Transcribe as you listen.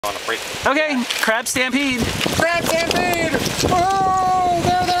On a break. Okay, crab stampede. Crab stampede! Oh,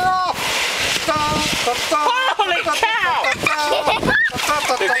 there they're off! Holy cow!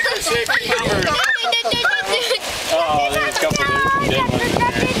 They think they're safe numbers. Oh, there's a couple of dead ones in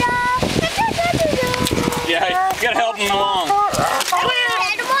there. Yeah, you gotta help them along.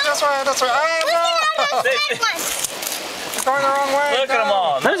 That's right, that's right. They're going the wrong way. Look at them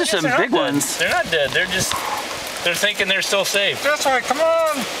all. Those are some big ones. They're not dead. They're just... They're thinking they're still safe. That's right, come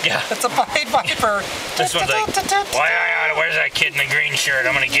on! Yeah. It's a Pied Viper. This one's like, where's that kid in the green shirt?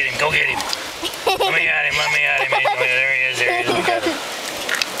 I'm gonna get him. Go get him. Let me at him. Let me at him. There he is. There he is. Look at him.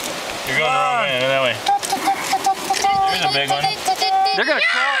 You're going the wrong way. That way. Here's a big one. They're gonna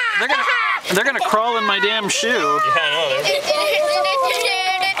crawl. They're gonna crawl in my damn shoe. Yeah, I know.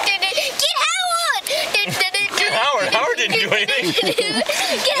 Get Howard. Howard didn't do anything.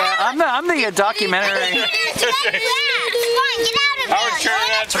 I'm the documentary. Howard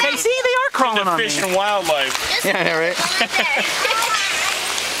turned out to Hey, see, they are crawling on me. Fish and Wildlife. Yeah, right.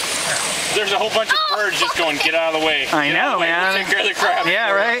 There's a whole bunch of birds just going, get out of the way. I know, man. Take care of the crab.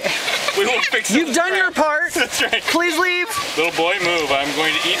 Yeah, right. We will fix it. You've done your part. That's right. Please leave. Little boy, move. I'm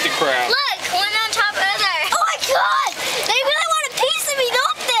going to eat the crab. Look, one on top of the other. Oh my God! They really want a piece of me,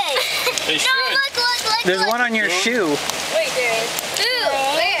 don't they? They should. No, look. There's one on your shoe. Wait, there is. Ooh,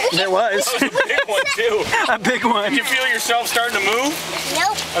 where? There was. That was a big one, too. A big one. Did you feel yourself starting to move?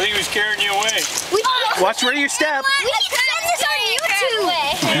 Nope. I think he was carrying you away. Watch where you step. We can send this on YouTube.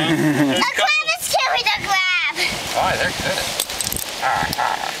 Yeah. A crab is carrying a crab. Oh, they're good.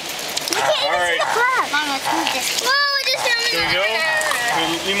 We can't even see the crab. Mom, let's move this. Whoa, it just found me. There you go.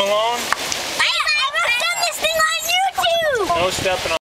 Leave him alone. I've done this thing on YouTube. No stepping on.